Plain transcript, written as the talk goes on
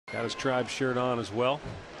Got his Tribe shirt on as well.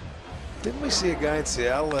 Didn't we see a guy in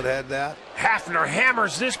Seattle that had that? Hafner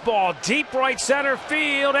hammers this ball deep right center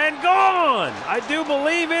field and gone. I do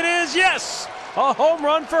believe it is, yes, a home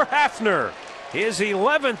run for Hafner. His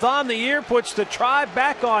 11th on the year puts the Tribe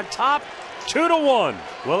back on top, 2-1.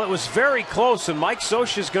 Well, it was very close, and Mike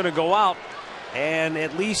Scioscia's going to go out and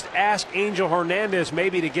at least ask Angel Hernandez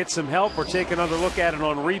maybe to get some help or take another look at it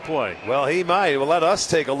on replay. Well, he might. Well, let us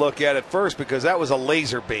take a look at it first because that was a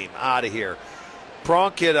laser beam out of here.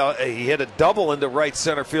 Pronk hit a double into right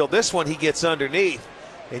center field. This one he gets underneath,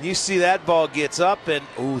 and you see that ball gets up, and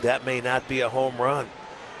ooh, that may not be a home run.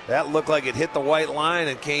 That looked like it hit the white line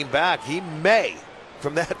and came back. He may,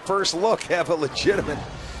 from that first look, have a legitimate.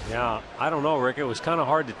 Yeah, I don't know, Rick. It was kind of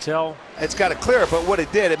hard to tell. It's got to clear, but what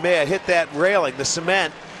it did, it may have hit that railing, the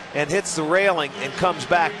cement, and hits the railing and comes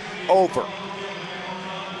back over.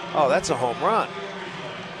 Oh, that's a home run.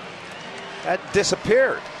 That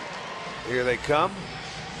disappeared. Here they come.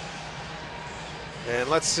 And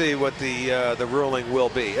let's see what the ruling will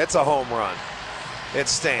be. It's a home run. It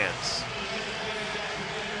stands.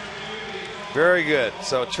 Very good.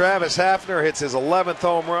 So Travis Hafner hits his 11th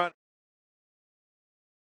home run.